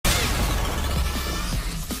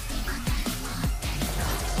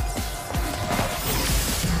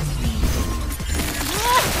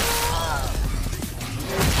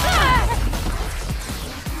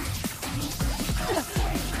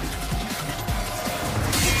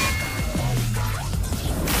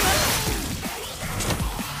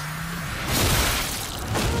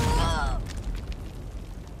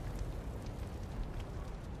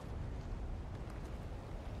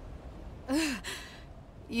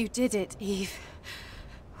You did it, Eve.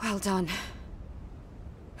 Well done.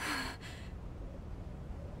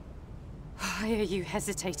 Why are you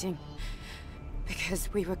hesitating?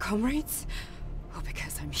 Because we were comrades? Or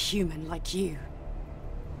because I'm human like you?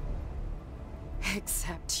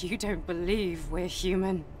 Except you don't believe we're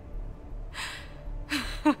human.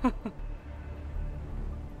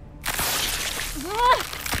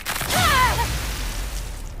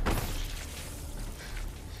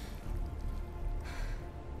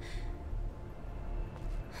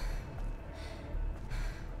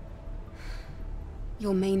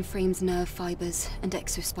 Your mainframe's nerve fibers and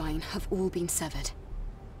exospine have all been severed.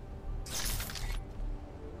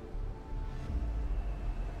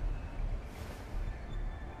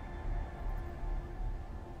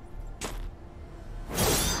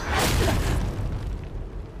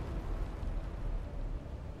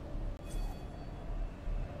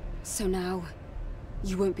 So now,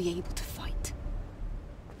 you won't be able to fight.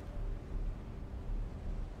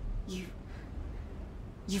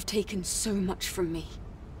 You've taken so much from me.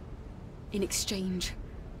 In exchange,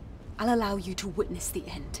 I'll allow you to witness the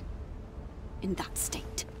end. In that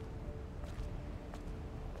state.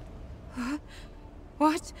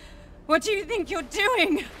 What? What do you think you're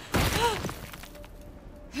doing?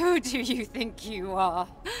 Who do you think you are?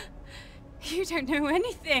 You don't know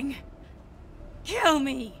anything. Kill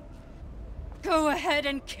me! Go ahead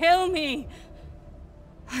and kill me!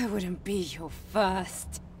 I wouldn't be your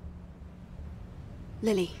first.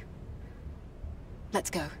 Lily, let's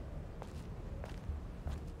go.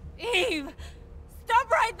 Eve! Stop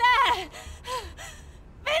right there!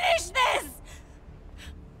 Finish this!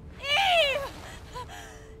 Eve!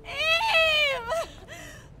 Eve!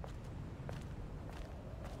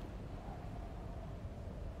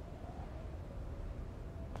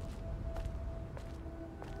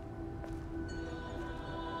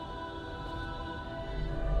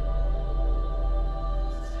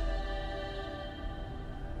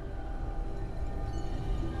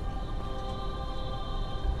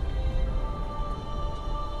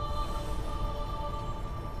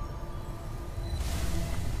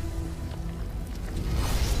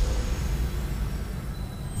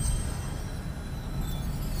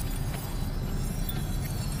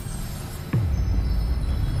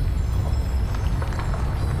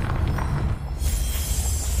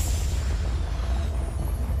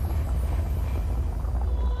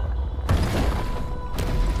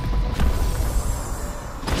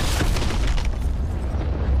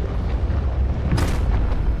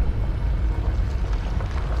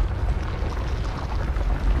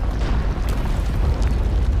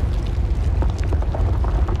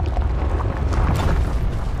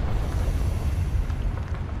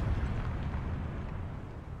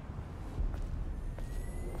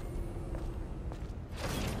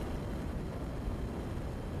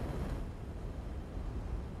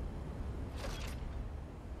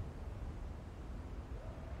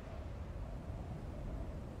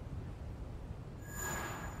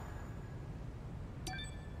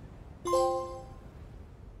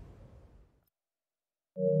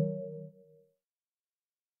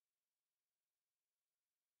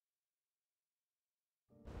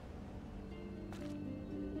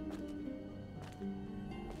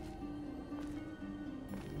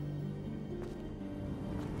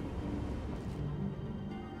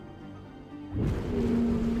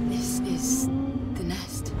 This is the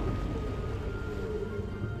nest.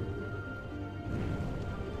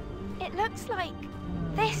 It looks like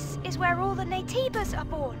this is where all the Naytibas are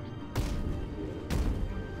born.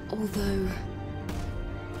 Although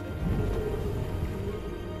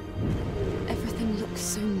everything looks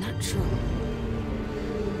so natural.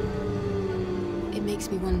 It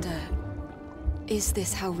makes me wonder, is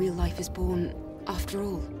this how real life is born after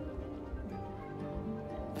all?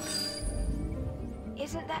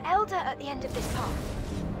 Isn't there Elder at the end of this path?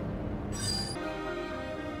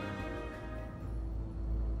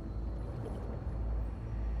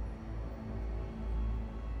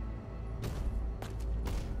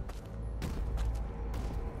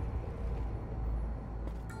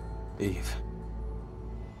 Eve.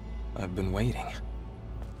 I've been waiting.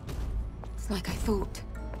 It's like I thought.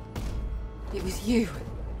 It was you.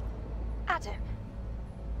 Adam.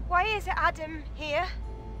 Why is it Adam here?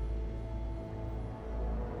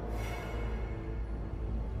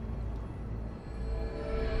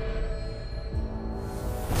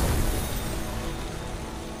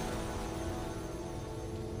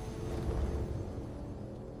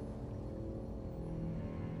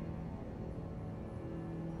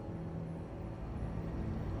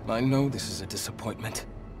 I know this is a disappointment.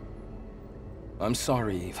 I'm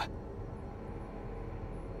sorry, Eve.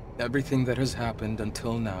 Everything that has happened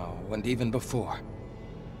until now, and even before,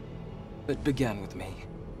 it began with me.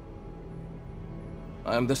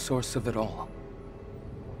 I am the source of it all.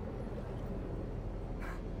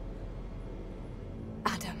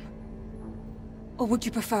 Adam. Or would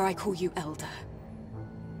you prefer I call you Elder?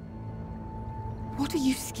 What are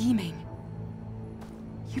you scheming?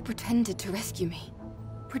 You pretended to rescue me.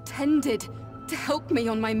 Pretended to help me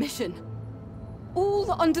on my mission.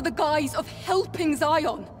 All under the guise of helping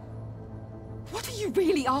Zion. What are you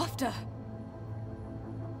really after?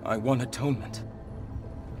 I want atonement.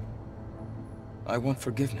 I want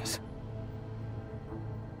forgiveness.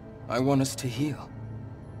 I want us to heal.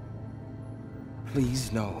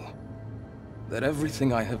 Please know that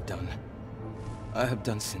everything I have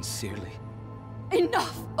done sincerely.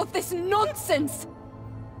 Enough of this nonsense!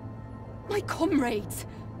 My comrades,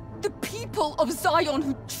 the people of Zion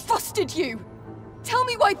who trusted you! Tell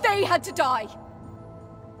me why they had to die!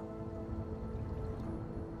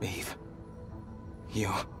 Eve, you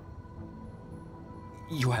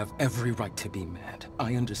have every right to be mad.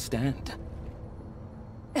 I understand.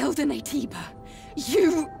 Elder Natiba,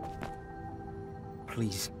 you...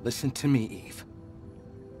 Please, listen to me, Eve.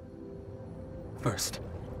 First,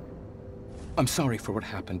 I'm sorry for what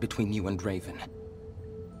happened between you and Raven.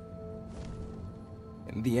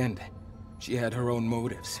 In the end, she had her own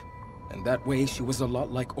motives, and that way she was a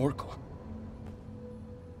lot like Oracle.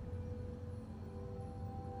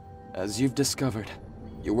 As you've discovered,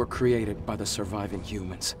 you were created by the surviving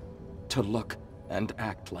humans to look and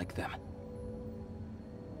act like them.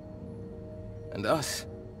 And us,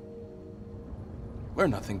 we're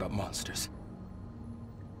nothing but monsters.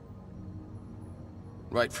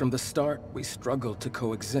 Right from the start, we struggled to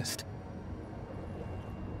coexist.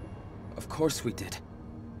 Of course we did.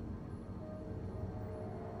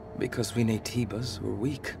 Because we Natibas were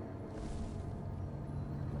weak.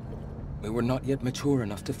 We were not yet mature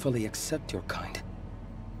enough to fully accept your kind.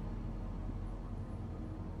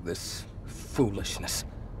 This foolishness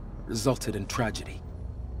resulted in tragedy.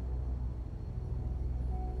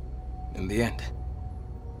 In the end,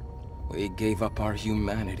 we gave up our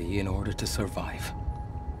humanity in order to survive.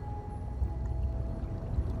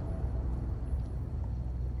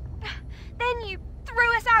 Then you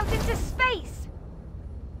threw us out into space!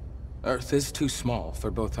 Earth is too small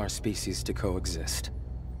for both our species to coexist.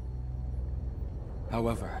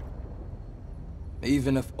 However,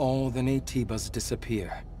 even if all the Natibas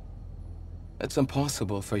disappear, it's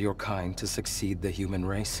impossible for your kind to succeed the human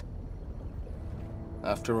race.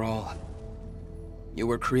 After all, you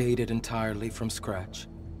were created entirely from scratch,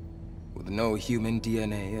 with no human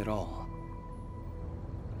DNA at all.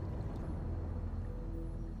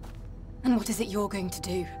 And what is it you're going to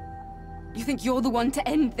do? You think you're the one to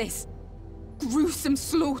end this gruesome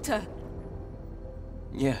slaughter?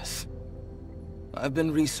 Yes. I've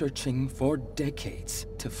been researching for decades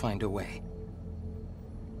to find a way.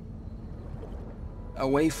 A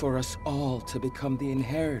way for us all to become the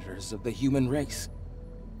inheritors of the human race.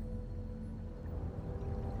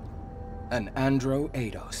 An Andro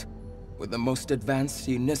Eidos, with the most advanced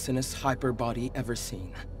unicinous hyperbody ever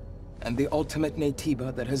seen, and the ultimate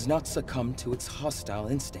Natiba that has not succumbed to its hostile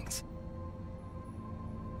instincts.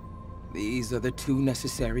 These are the two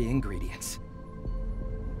necessary ingredients.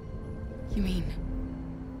 You mean?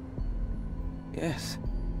 Yes.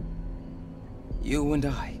 You and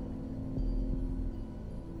I.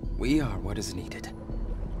 We are what is needed.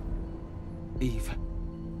 Eve,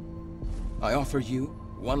 I offer you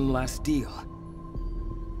one last deal.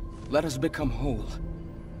 Let us become whole.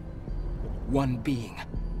 One being.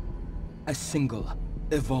 A single,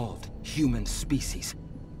 evolved human species.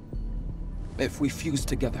 If we fuse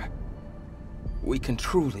together, we can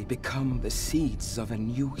truly become the seeds of a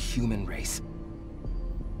new human race.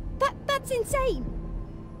 That's insane!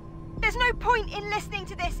 There's no point in listening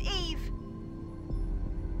to this, Eve!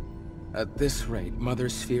 At this rate, Mother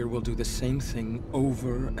Sphere will do the same thing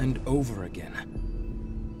over and over again.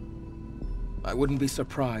 I wouldn't be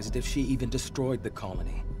surprised if she even destroyed the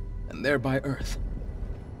colony, and thereby Earth.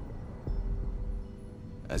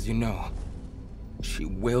 As you know, she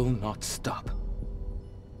will not stop.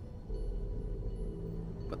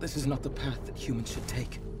 But this is not the path that humans should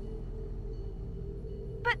take.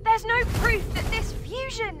 But there's no proof that this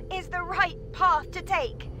fusion is the right path to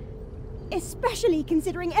take. Especially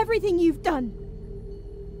considering everything you've done.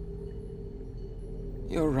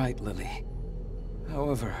 You're right, Lily.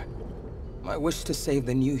 However, my wish to save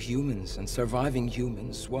the new humans and surviving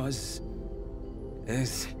humans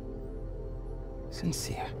is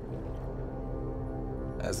sincere.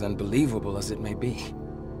 As unbelievable as it may be.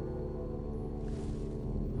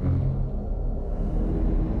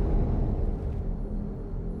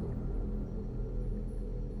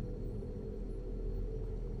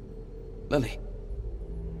 Lily,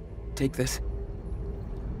 take this.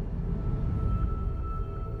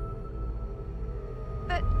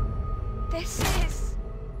 But this is...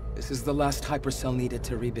 This is the last hypercell needed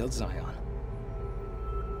to rebuild Zion.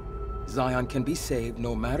 Zion can be saved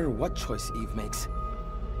no matter what choice Eve makes.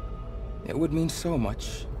 It would mean so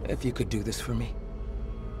much if you could do this for me.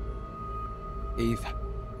 Eve,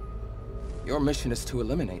 your mission is to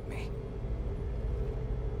eliminate me.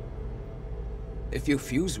 If you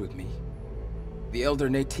fuse with me, the Elder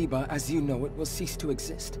Naytiba as you know it will cease to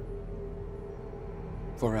exist.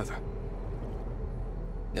 Forever.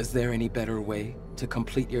 Is there any better way to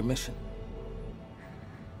complete your mission?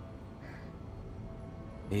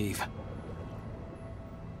 Eve.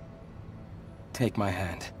 Take my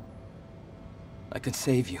hand. I can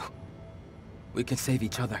save you. We can save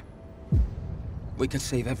each other. We can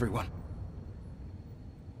save everyone.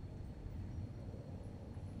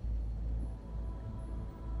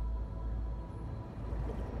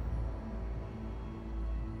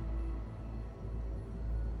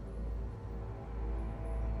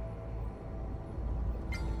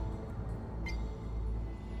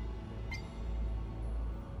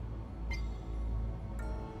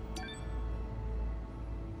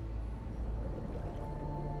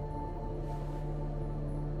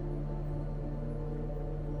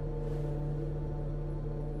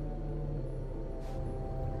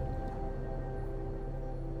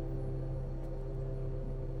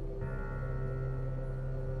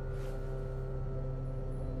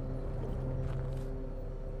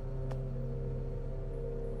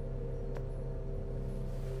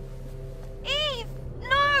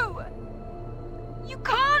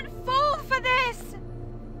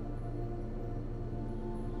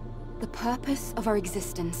 The purpose of our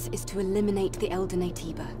existence is to eliminate the Elder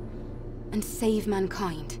Naytiba and save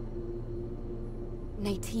mankind.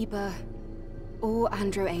 Naytiba or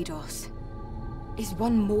Andro-Eidos. Is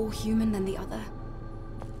one more human than the other?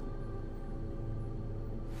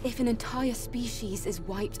 If an entire species is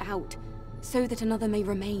wiped out so that another may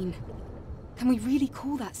remain, can we really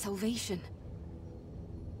call that salvation?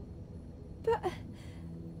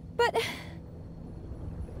 But...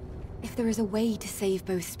 If there is a way to save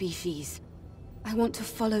both species, I want to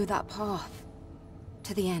follow that path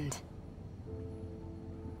to the end.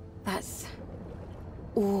 That's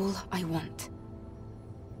all I want.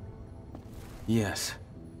 Yes.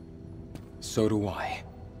 So do I.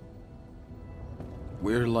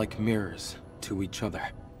 We're like mirrors to each other.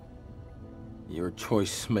 Your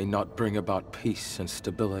choice may not bring about peace and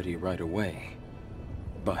stability right away,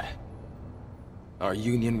 but our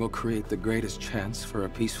union will create the greatest chance for a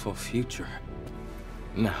peaceful future.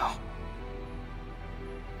 Now.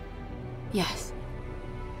 Yes.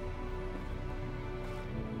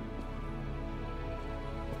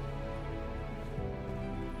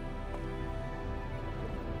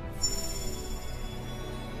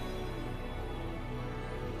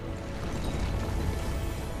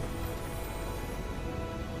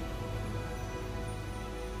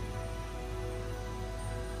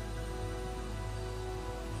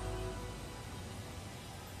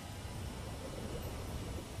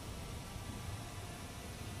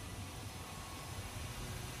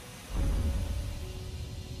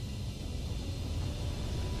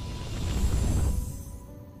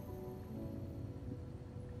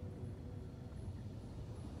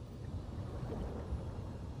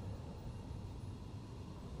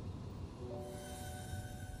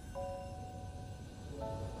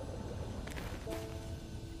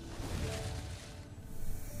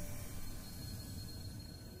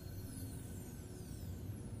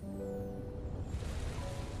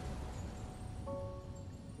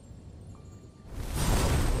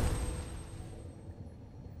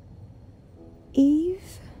 Eve?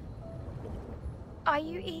 Are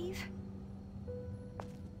you Eve?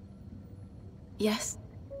 Yes.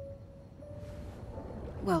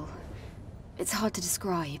 Well, it's hard to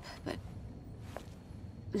describe, but...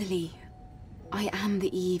 Lily, I am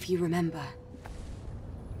the Eve you remember.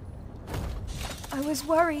 I was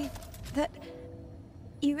worried that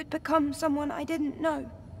you had become someone I didn't know.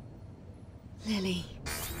 Lily...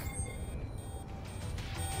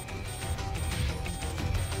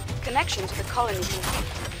 Connection to the colony complete.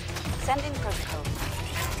 Sending protocol.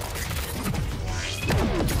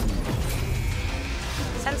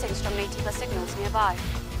 Sensing strong Naytiba signals nearby.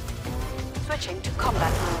 Switching to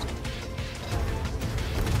combat mode.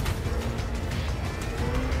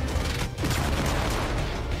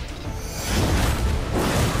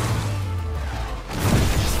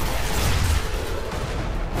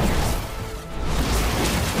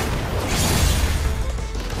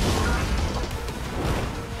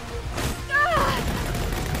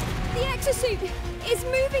 suit is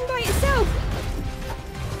moving by itself.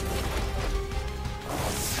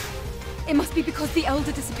 It must be because the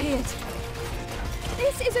Elder disappeared.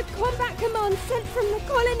 This is a combat command sent from the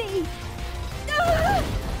colony. Ah!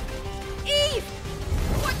 Eve!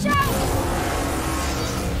 Watch out!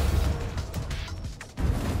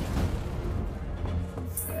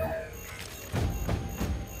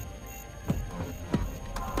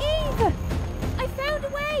 Eve! I found a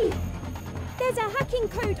way! There's a hacking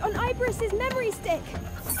code on Iberus's memory stick.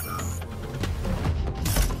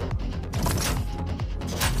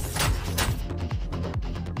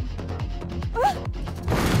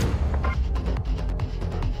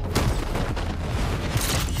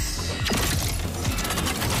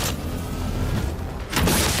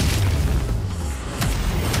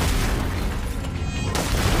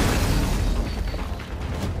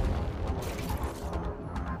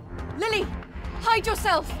 Lily! Hide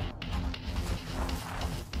yourself!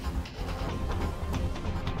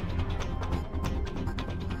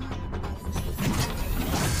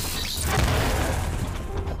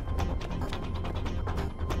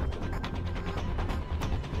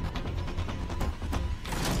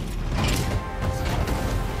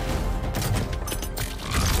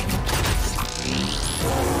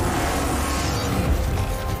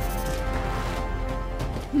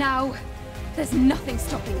 Now, there's nothing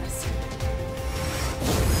stopping us.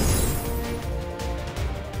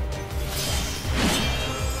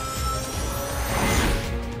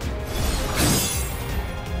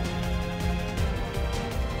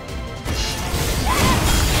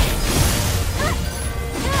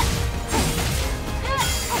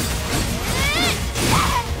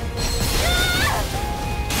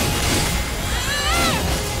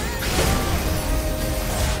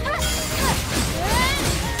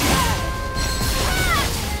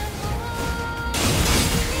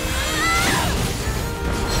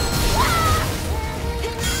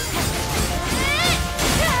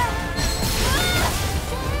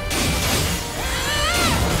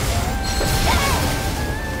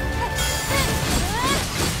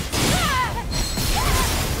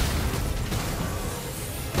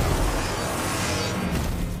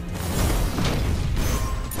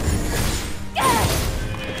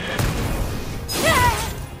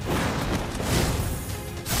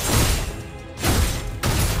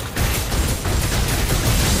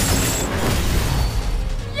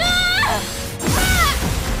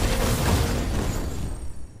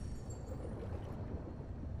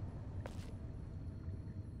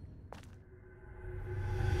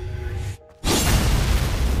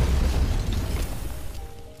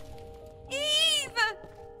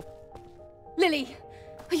 Lily,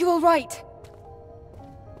 are you all right?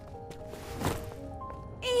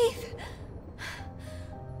 Eve!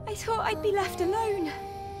 I thought I'd be left alone.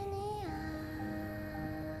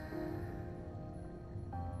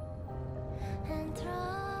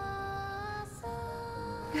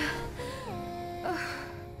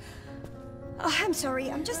 Oh, I'm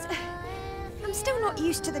sorry, I'm still not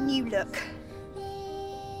used to the new look.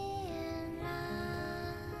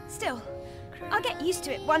 Still, I'll get used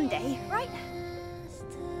to it one day, right?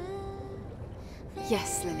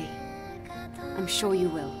 Yes, Lily. I'm sure you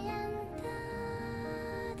will.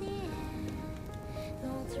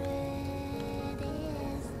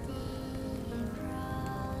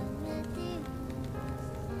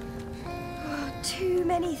 Oh, too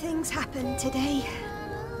many things happened today.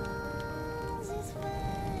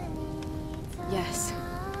 Yes.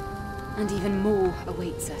 And even more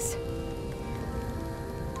awaits us.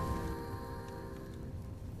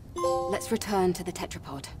 Let's return to the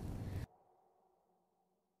tetrapod.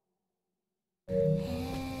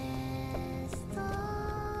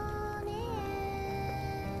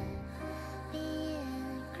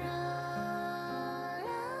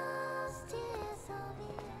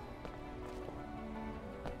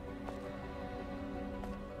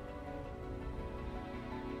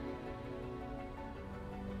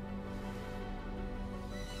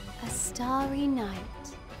 A starry night.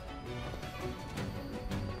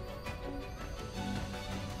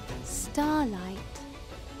 Starlight.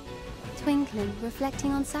 Twinkling,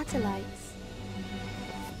 reflecting on satellites.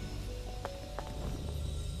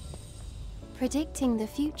 Predicting the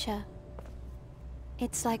future.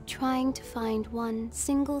 It's like trying to find one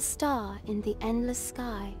single star in the endless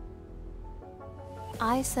sky.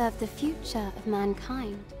 I serve the future of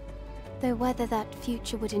mankind, though whether that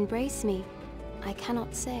future would embrace me, I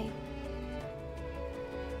cannot say.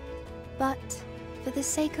 But for the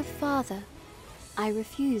sake of Father, I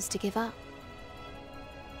refuse to give up.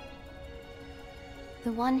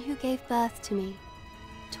 The one who gave birth to me,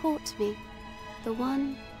 taught me, the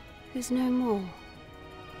one who's no more.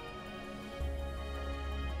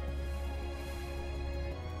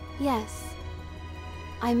 Yes.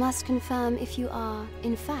 I must confirm if you are,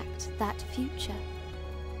 in fact, that future.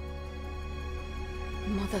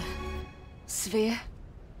 Mother... Sphere?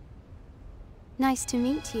 Nice to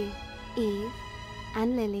meet you, Eve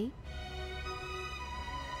and Lily.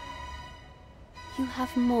 You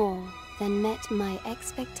have more than met my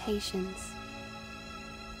expectations.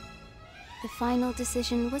 The final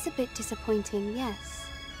decision was a bit disappointing, yes.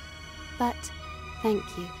 But thank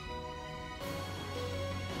you.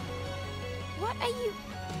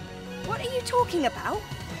 What are you talking about?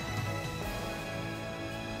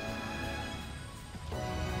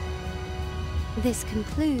 This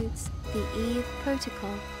concludes the Eve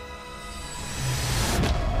Protocol.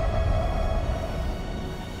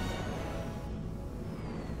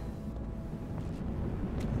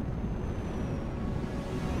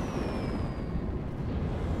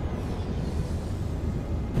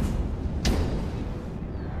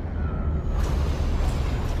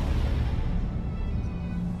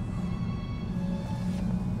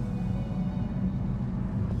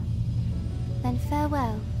 Then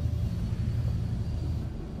farewell.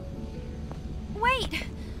 Wait!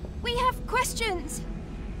 We have questions!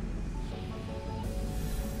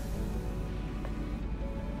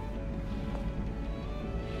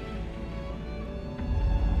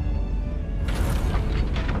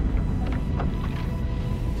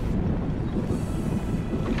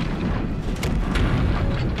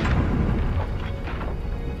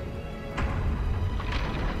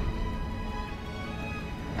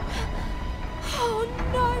 Oh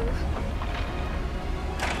no!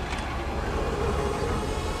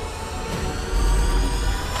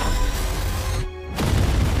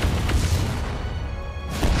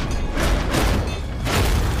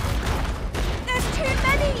 There's too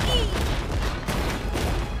many Eve!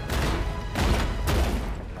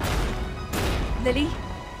 Lily,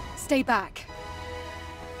 stay back.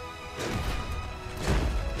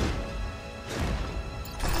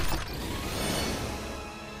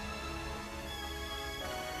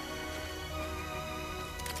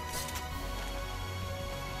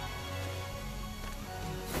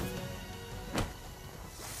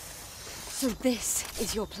 So this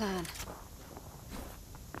is your plan.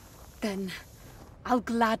 Then I'll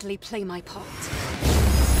gladly play my part.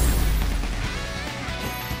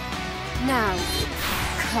 Now,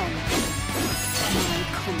 come, my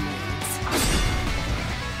comrades.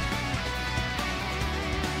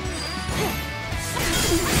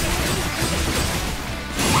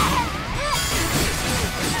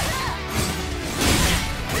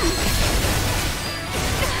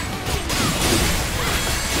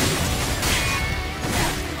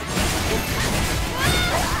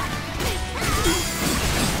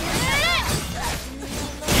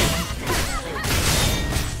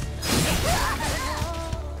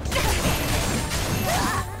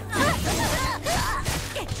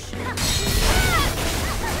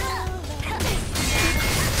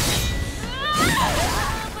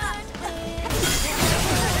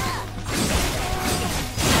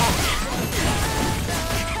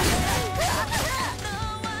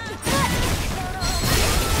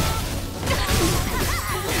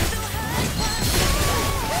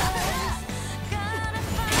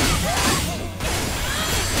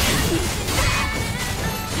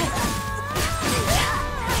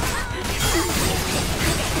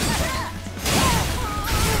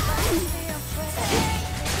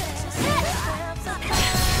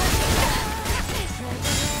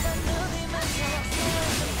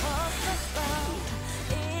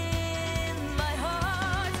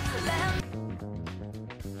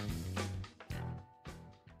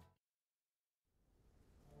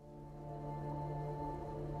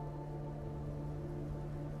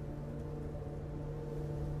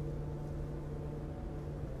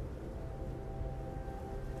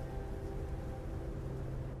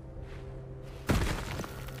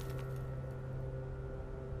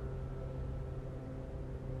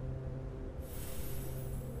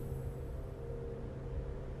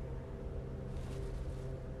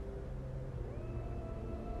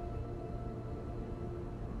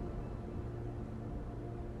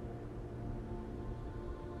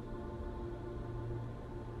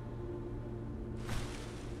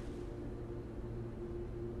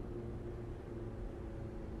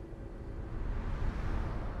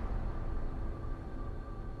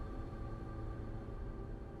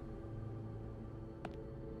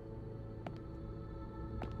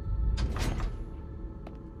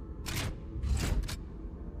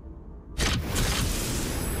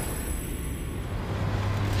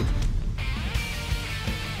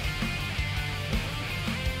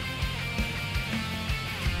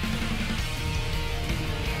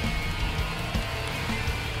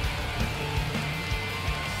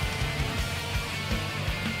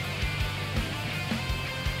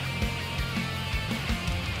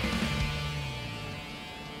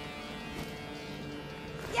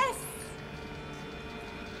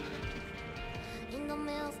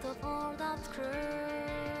 left of all that's cruel.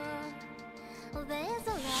 Well, there's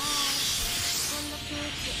a light when the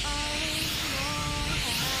future always more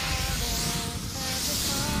ahead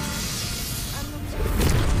before. I'm not too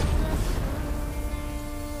less true.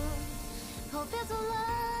 Hope is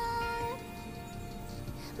alive.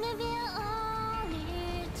 Maybe our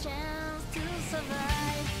only chance to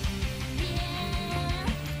survive. Yeah,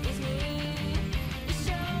 it's me. It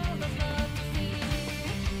shows us what to feel.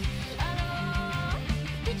 Alone,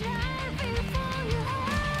 we drive before your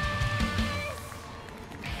eyes.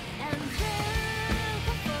 And then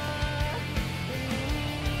comfort in me.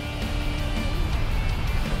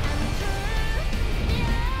 And through the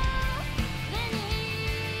agony,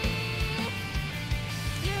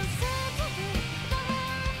 you said to me, the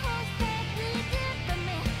one who's that needed for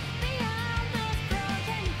me. Beyond this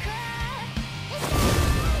broken cut, it's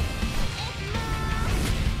mine, it's mine,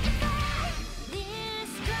 it's mine.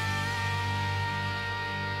 This glass.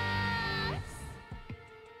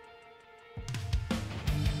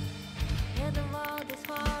 Yeah, the world is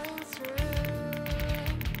falling through.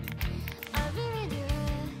 I really do,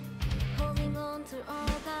 holding on to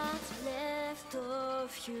all that's left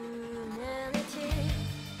of humanity.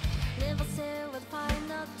 Never say we'll find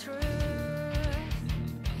the truth.